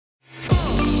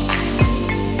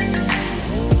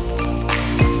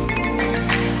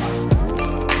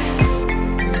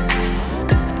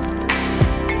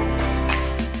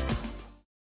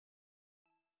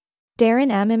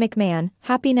DarrinMMcMahon,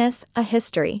 Happiness, A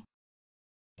History.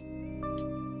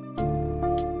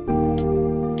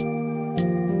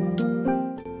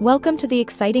 Welcome to the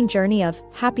exciting journey of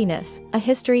Happiness, A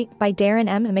History by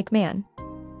DarrinMMcMahon.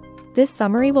 This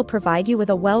summary will provide you with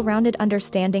a well-rounded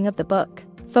understanding of the book,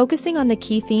 focusing on the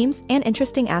key themes and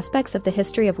interesting aspects of the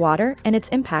history of water and its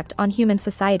impact on human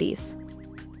societies.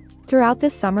 Throughout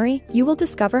this summary, you will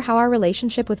discover how our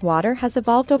relationship with water has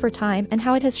evolved over time and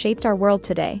how it has shaped our world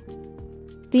today.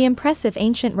 The impressive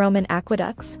ancient Roman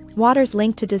aqueducts, water's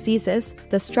link to diseases,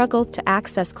 the struggle to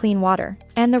access clean water,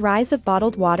 and the rise of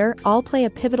bottled water all play a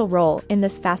pivotal role in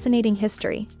this fascinating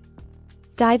history.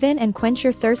 Dive in and quench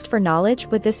your thirst for knowledge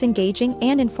with this engaging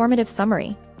and informative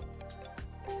summary.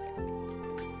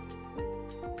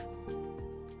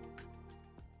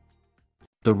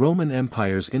 The Roman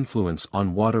Empire's influence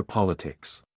on water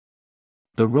politics.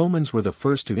 The Romans were the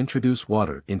first to introduce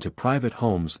water into private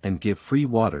homes and give free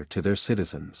water to their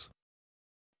citizens.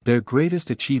 Their greatest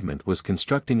achievement was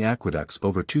constructing aqueducts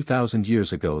over 2,000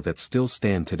 years ago that still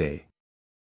stand today.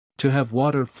 To have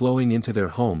water flowing into their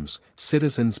homes,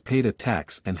 citizens paid a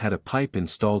tax and had a pipe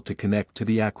installed to connect to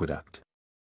the aqueduct.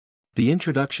 The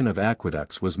introduction of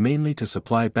aqueducts was mainly to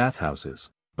supply bathhouses,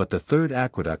 but the third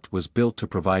aqueduct was built to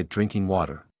provide drinking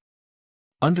water.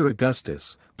 Under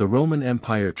Augustus, the Roman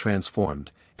Empire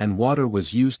transformed, and water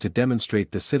was used to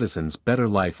demonstrate the citizens' better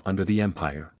life under the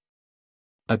empire.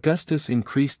 Augustus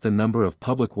increased the number of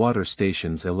public water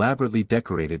stations elaborately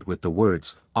decorated with the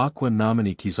words, Aqua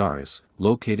nomini Caesaris,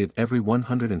 located every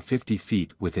 150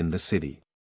 feet within the city.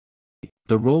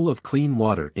 The role of clean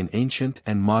water in ancient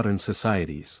and modern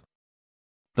societies.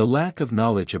 The lack of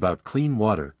knowledge about clean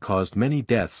water caused many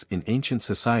deaths in ancient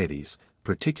societies,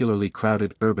 particularly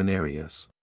crowded urban areas.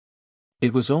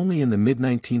 It was only in the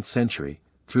mid-19th century,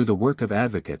 through the work of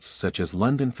advocates such as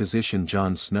London physician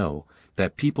John Snow,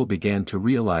 that people began to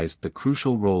realize the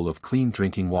crucial role of clean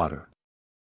drinking water.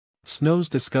 Snow's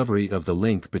discovery of the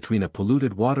link between a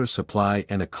polluted water supply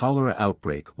and a cholera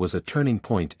outbreak was a turning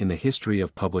point in the history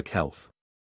of public health.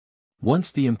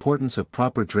 Once the importance of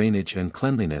proper drainage and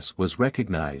cleanliness was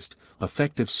recognized,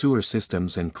 effective sewer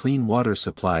systems and clean water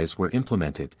supplies were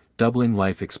implemented, doubling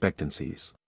life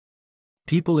expectancies.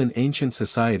 People in ancient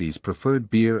societies preferred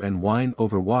beer and wine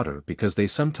over water because they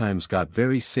sometimes got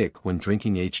very sick when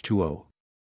drinking H2O.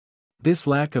 This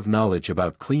lack of knowledge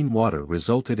about clean water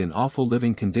resulted in awful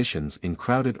living conditions in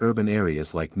crowded urban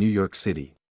areas like New York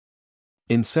City.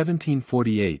 In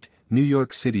 1748, New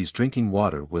York City's drinking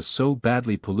water was so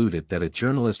badly polluted that a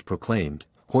journalist proclaimed,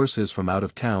 horses from out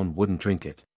of town wouldn't drink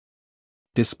it.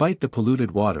 Despite the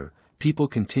polluted water, people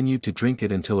continued to drink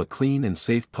it until a clean and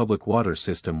safe public water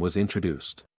system was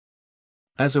introduced.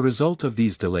 As a result of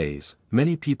these delays,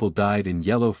 many people died in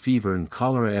yellow fever and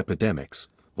cholera epidemics,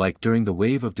 like during the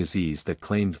wave of disease that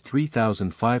claimed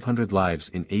 3,500 lives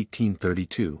in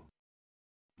 1832.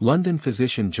 London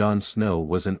physician John Snow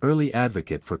was an early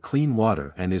advocate for clean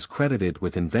water and is credited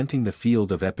with inventing the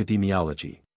field of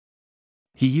epidemiology.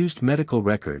 He used medical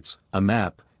records, a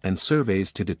map, and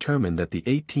surveys to determine that the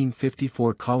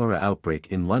 1854 cholera outbreak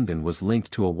in London was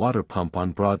linked to a water pump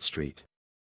on Broad Street.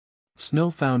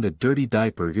 Snow found a dirty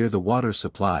diaper near the water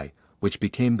supply, which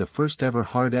became the first ever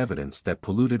hard evidence that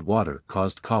polluted water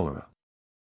caused cholera.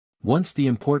 Once the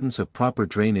importance of proper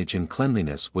drainage and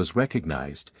cleanliness was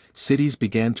recognized, cities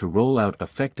began to roll out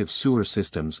effective sewer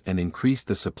systems and increase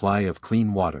the supply of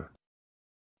clean water.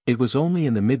 It was only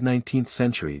in the mid-19th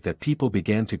century that people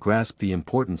began to grasp the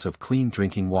importance of clean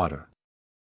drinking water.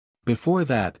 Before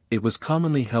that, it was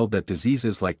commonly held that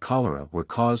diseases like cholera were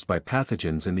caused by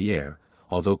pathogens in the air,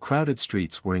 although crowded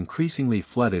streets were increasingly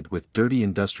flooded with dirty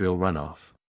industrial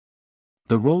runoff.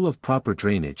 The role of proper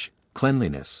drainage,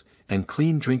 cleanliness, and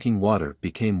clean drinking water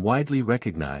became widely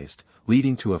recognized,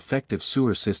 leading to effective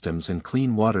sewer systems and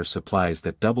clean water supplies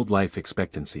that doubled life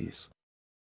expectancies.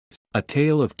 A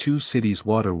Tale of Two Cities'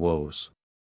 Water Woes.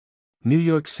 New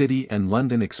York City and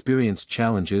London experienced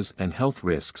challenges and health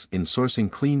risks in sourcing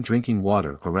clean drinking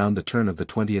water around the turn of the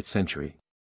 20th century.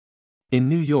 In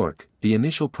New York, the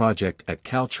initial project at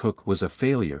Couch Hook was a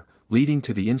failure, leading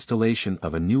to the installation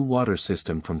of a new water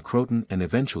system from Croton and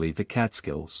eventually the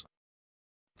Catskills.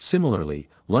 Similarly,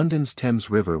 London's Thames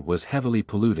River was heavily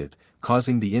polluted,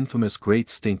 causing the infamous Great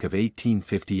Stink of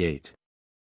 1858.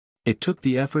 It took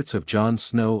the efforts of John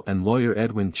Snow and lawyer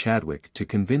Edwin Chadwick to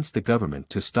convince the government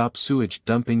to stop sewage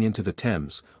dumping into the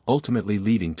Thames, ultimately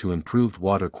leading to improved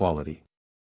water quality.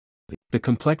 The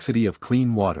complexity of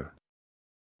clean water.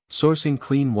 Sourcing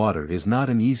clean water is not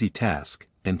an easy task,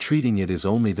 and treating it is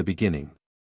only the beginning.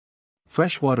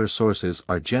 Freshwater sources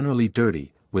are generally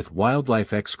dirty, with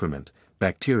wildlife excrement,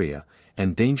 bacteria,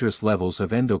 and dangerous levels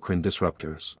of endocrine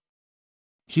disruptors.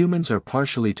 Humans are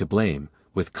partially to blame,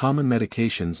 with common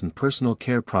medications and personal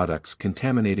care products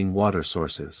contaminating water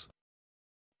sources.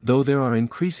 Though there are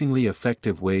increasingly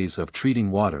effective ways of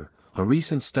treating water, a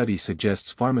recent study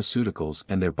suggests pharmaceuticals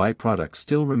and their byproducts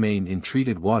still remain in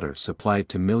treated water supplied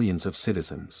to millions of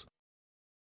citizens.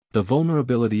 The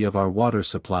vulnerability of our water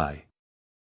supply.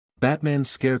 Batman's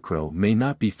scarecrow may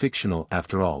not be fictional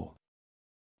after all.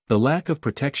 The lack of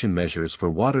protection measures for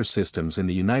water systems in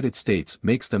the United States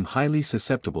makes them highly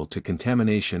susceptible to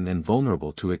contamination and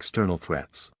vulnerable to external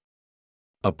threats.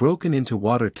 A broken-into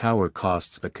water tower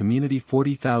costs a community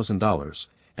 $40,000,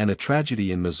 and a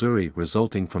tragedy in Missouri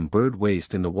resulting from bird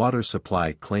waste in the water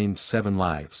supply claimed 7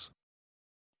 lives.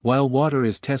 While water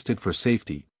is tested for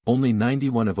safety, only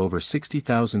 91 of over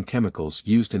 60,000 chemicals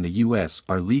used in the U.S.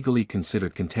 are legally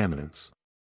considered contaminants.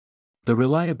 The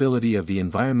reliability of the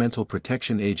Environmental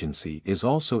Protection Agency is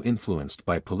also influenced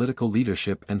by political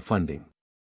leadership and funding.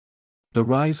 The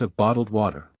rise of bottled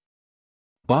water.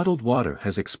 Bottled water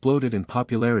has exploded in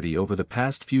popularity over the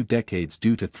past few decades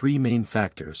due to 3 main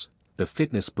factors: the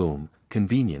fitness boom,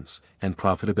 convenience, and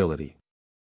profitability.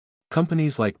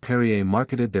 Companies like Perrier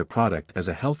marketed their product as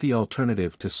a healthy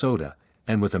alternative to soda,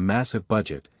 and with a massive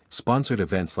budget, sponsored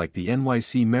events like the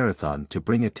NYC Marathon to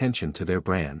bring attention to their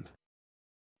brand.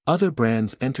 Other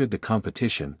brands entered the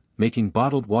competition, making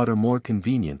bottled water more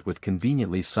convenient with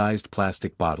conveniently sized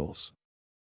plastic bottles.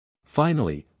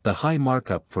 Finally, the high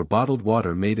markup for bottled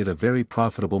water made it a very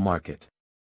profitable market.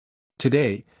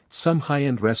 Today, some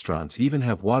high-end restaurants even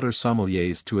have water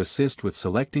sommeliers to assist with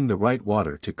selecting the right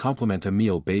water to complement a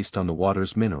meal based on the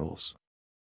water's minerals.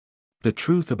 The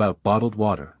truth about bottled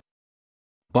water.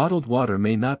 Bottled water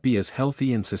may not be as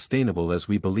healthy and sustainable as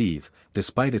we believe,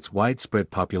 despite its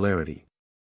widespread popularity.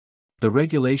 The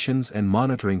regulations and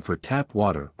monitoring for tap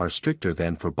water are stricter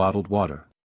than for bottled water.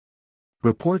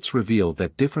 Reports reveal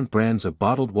that different brands of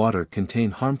bottled water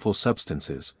contain harmful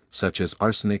substances, such as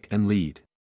arsenic and lead.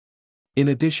 In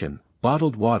addition,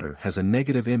 bottled water has a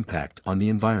negative impact on the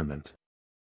environment.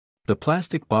 The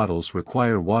plastic bottles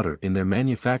require water in their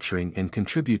manufacturing and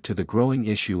contribute to the growing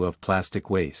issue of plastic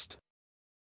waste.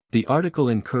 The article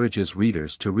encourages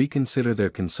readers to reconsider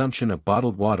their consumption of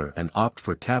bottled water and opt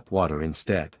for tap water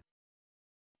instead.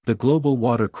 The global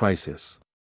water crisis.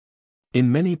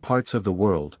 In many parts of the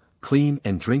world, clean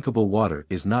and drinkable water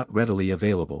is not readily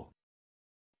available.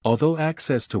 Although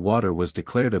access to water was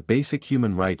declared a basic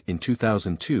human right in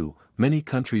 2002, many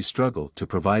countries struggle to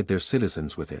provide their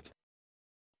citizens with it.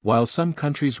 While some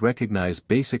countries recognize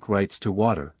basic rights to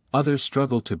water, others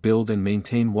struggle to build and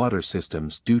maintain water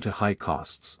systems due to high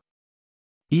costs.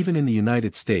 Even in the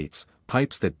United States,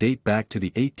 pipes that date back to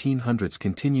the 1800s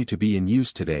continue to be in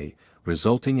use today,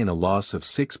 resulting in a loss of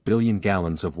 6 billion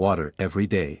gallons of water every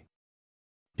day.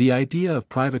 The idea of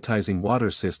privatizing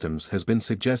water systems has been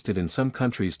suggested in some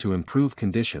countries to improve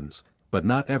conditions, but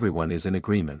not everyone is in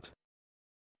agreement.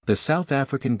 The South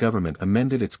African government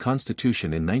amended its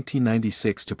constitution in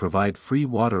 1996 to provide free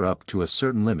water up to a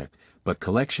certain limit, but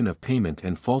collection of payment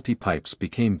and faulty pipes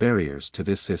became barriers to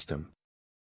this system.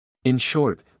 In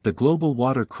short, the global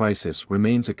water crisis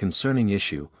remains a concerning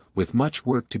issue, with much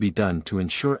work to be done to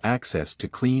ensure access to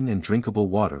clean and drinkable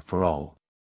water for all.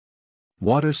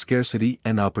 Water scarcity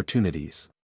and opportunities.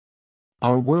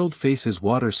 Our world faces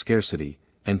water scarcity,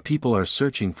 and people are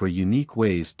searching for unique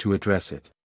ways to address it.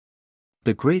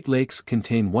 The Great Lakes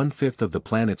contain 1/5 of the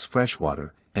planet's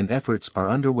freshwater, and efforts are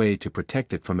underway to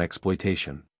protect it from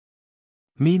exploitation.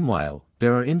 Meanwhile,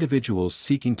 there are individuals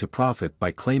seeking to profit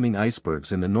by claiming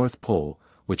icebergs in the North Pole,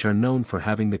 which are known for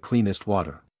having the cleanest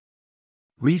water.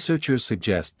 Researchers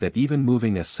suggest that even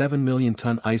moving a 7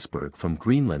 million-ton iceberg from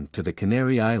Greenland to the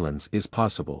Canary Islands is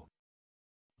possible.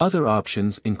 Other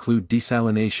options include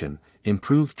desalination,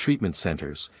 improved treatment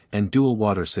centers, and dual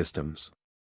water systems.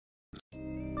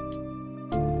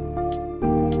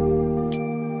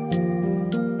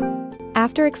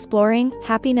 After exploring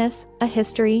happiness, a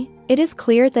history, it is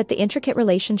clear that the intricate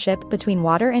relationship between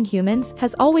water and humans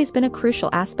has always been a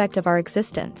crucial aspect of our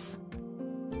existence.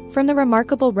 From the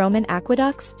remarkable Roman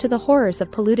aqueducts to the horrors of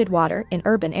polluted water in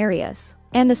urban areas,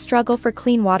 and the struggle for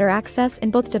clean water access in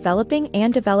both developing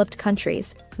and developed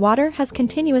countries, water has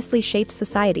continuously shaped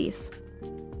societies.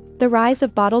 The rise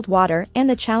of bottled water and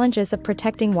the challenges of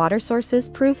protecting water sources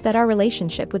prove that our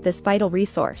relationship with this vital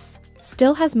resource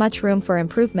still has much room for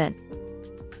improvement.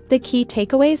 The key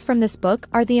takeaways from this book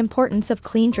are the importance of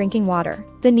clean drinking water,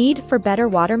 the need for better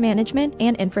water management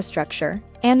and infrastructure,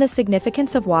 and the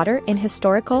significance of water in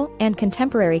historical and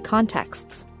contemporary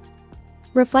contexts.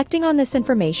 Reflecting on this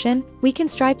information, we can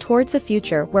strive towards a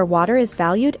future where water is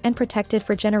valued and protected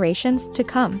for generations to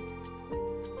come.